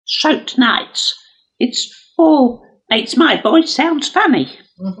throat nights. It's makes my voice sounds funny.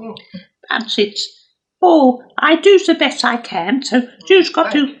 But it's I do the best I can, so you've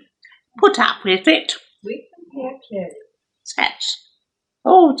got to put up with it. We can hear clearly. That's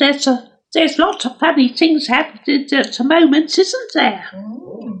there's lots of funny things happening at the moment, isn't there?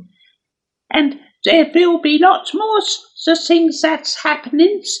 And there will be lots more the things that's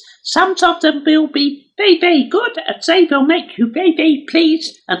happening. Some of them will be very, very good, and they will make you very, very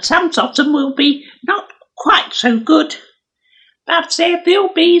pleased, and some of them will be not quite so good. But there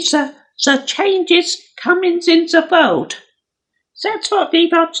will be the changes coming in the world. That's what we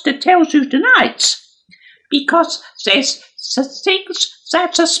want to tell you tonight, because there's the things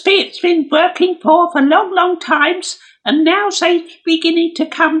that the Spirit's been working for long, long times, and now they're beginning to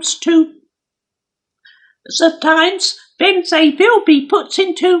come to the times when they will be put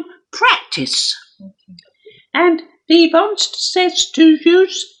into practice. And we want to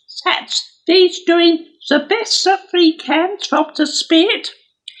use that we're doing the best that we can from the Spirit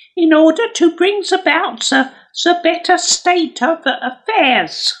in order to bring about the better state of the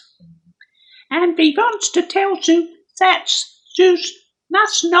affairs. And we want to tell you that you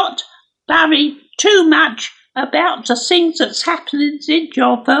must not worry too much about the things that's happening in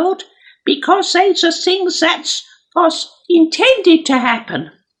your world, because they're the things that was intended to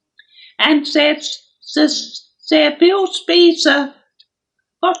happen. And there will be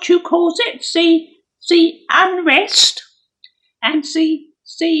what you call it, the unrest, and I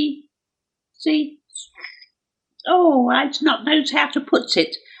do not know how to put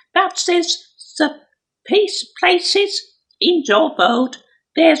it, but there's the peace places in your world.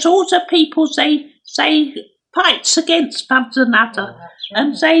 There's all the people they fights against one another,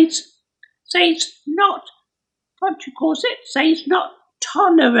 and they's not what you call it. They's not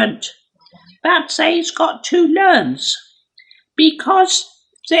tolerant, but they's got to learn, because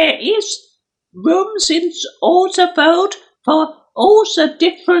there is rooms in all the world for all the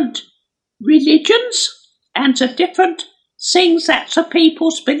different religions and the different things that the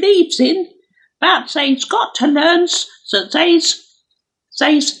peoples believes in, but they's got to learn that they's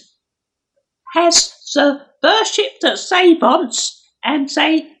has the worship that they wants, and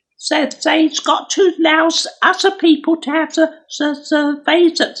they said they's got to allow other people to have the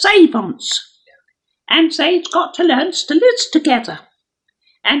ways that they wants, and they's got to learn to live together.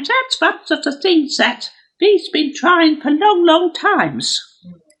 And that's one of the things that we've been trying for long, long times.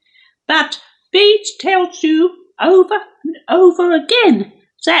 But we tells you over and over again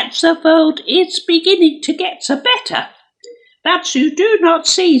that the world is beginning to get better. But you do not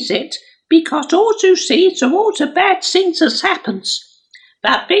seize it, because all you see are all the bad things that happens.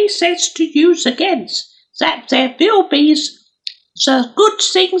 But we says to you again that there will be the good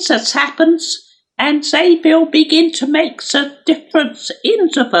things that happens, and they will begin to make the difference in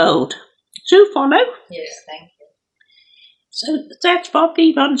the world. Do you follow? Yes, thank you. So that's what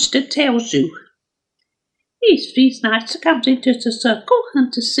we want to tell you. It's nice to come into the circle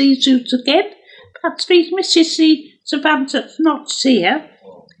and to see you again, but we misses the one that's not here.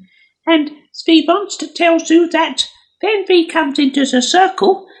 And we want to tell you that when we come into the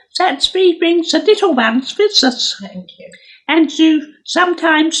circle, that we bring the little ones with us. Thank you. And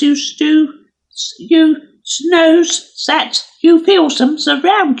sometimes you knows that you feel them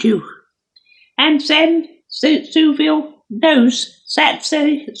around you, and then you will knows that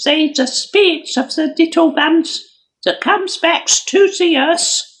they the spirits of the little ones that comes back to the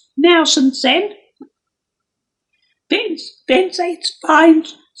earth now and then. Then they find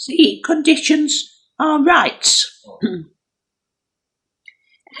the conditions are right,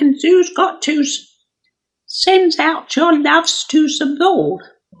 and you've got to send out your loves to them all.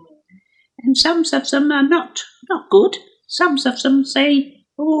 And some of them are not good. Some of them say,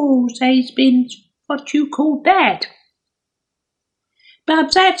 they've been what you call bad.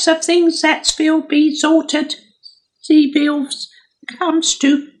 But that's the things that will be sorted. They will comes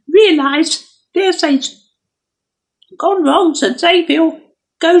to realise there's gone wrong, and they will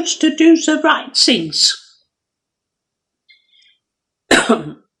goes to do the right things.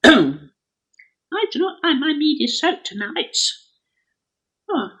 I do not like my media soap tonight.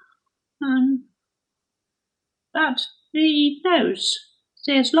 But he knows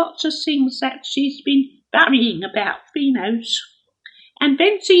there's lots of things that she's been worrying about, he knows. And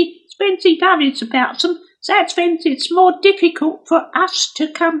when she worries about them, that's when it's more difficult for us to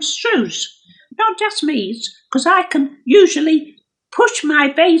come through. Not just me, because I can usually push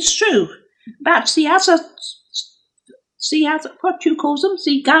my way through, but the other, what you call them,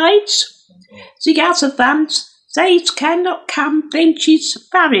 the guides, the other ones, they cannot come when she's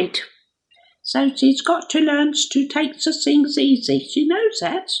worried. So she's got to learn to take the things easy. She knows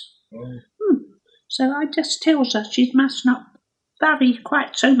that. So I just tells her she must not worry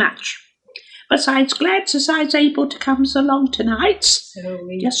quite so much. Besides, glad as I was able to come along tonight,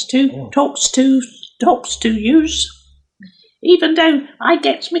 just to talks to yous. Even though I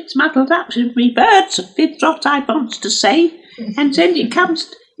gets mixed muddled up with me birds with what I wants to say, and then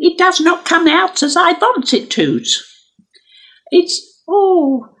it does not come out as I want it to.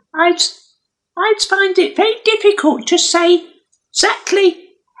 I find it very difficult to say exactly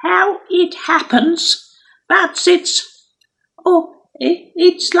how it happens, but it's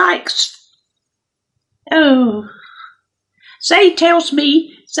like, they tells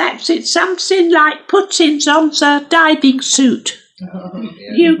me that it's something like puttings on the diving suit.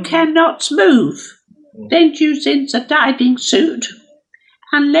 You cannot move when you're in the diving suit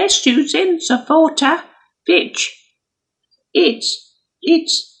unless you're in the water, which it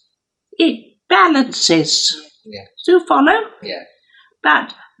balances. Yeah. Do you follow? Yeah.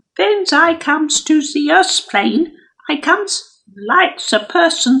 But when I comes to the earth plane, I comes like the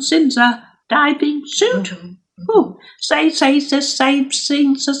persons in the diving suit. They say the same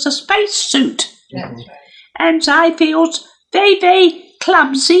things as a space suit. That's right. And I feels very, very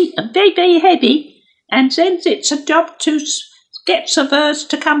clumsy and very, very heavy, and then it's a job to get the words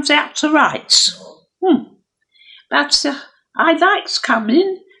to come out to rights. But I likes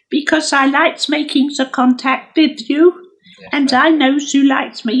coming because I likes making the contact with you, and I knows you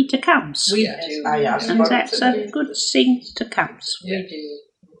likes me to come. We do. And that's a good thing to come. We do.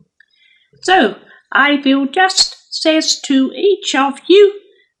 So I will just says to each of you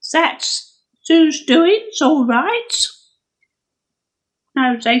that Sue's doing's all right.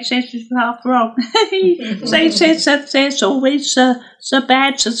 No, they says it's half wrong. They says that there's always the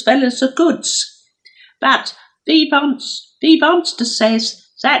bads as well as the goods. But we wants to says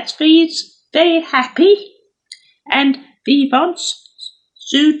that we's very happy, and we wants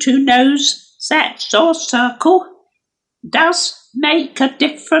Sue to knows that your circle does make a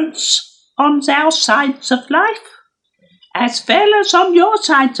difference on our sides of life, as well as on your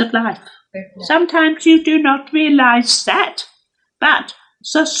sides of life. Sometimes you do not realise that, but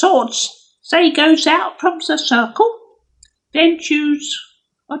the thoughts, they goes out from the circle, then choose,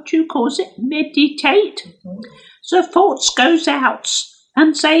 what you call it, meditate. The thoughts goes out,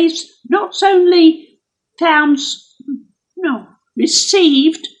 and they's not only found,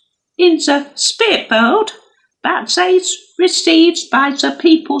 received in the spirit world, but they's received by the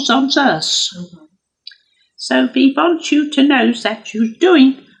peoples on earth. So we want you to know that you're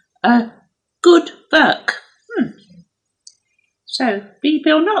doing a good work. So we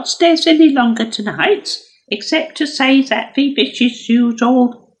will not stay any longer tonight, except to say that we wishes you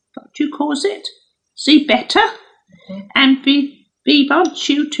all, what you call it, see better, and we want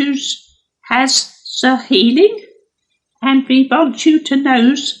you to has the healing, and we want you to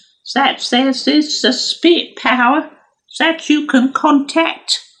know that there's this spirit power that you can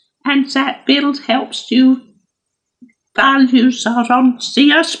contact, and that will helps you while you are on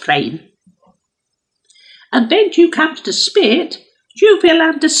the earth plane. And when you come to spirit, you will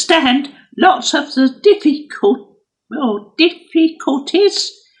understand lots of the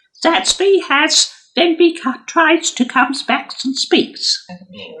difficulties that we has when we tries to come back and speaks.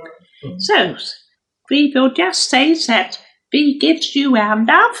 So we will just say that we gives you our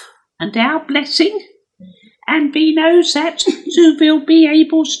love and our blessing, and we know that you will be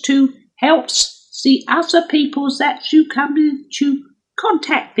able to help the other people that you come into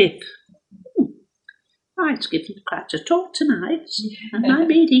contact with. I've given quite a talk tonight, and I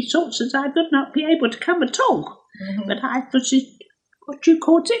really thought that I would not be able to come at all. But I was, what you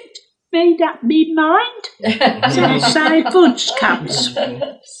called it, made up me mind since I would comes.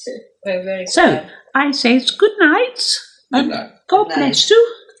 So I says good night, and God bless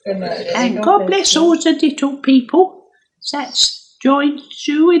you, and God bless all the little people that's joined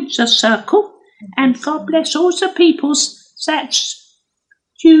you in the circle, and God bless all the peoples that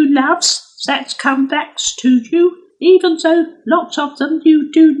you loves that come back to you, even though lots of them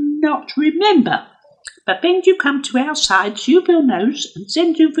you do not remember. But when you come to our sides, you will know, and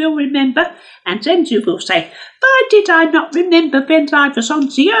then you will remember, and then you will say, why did I not remember when I was on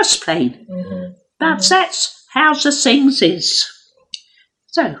the earth plane? But that's how the things is.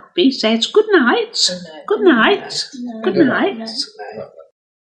 So, he says, good night, good night, good night.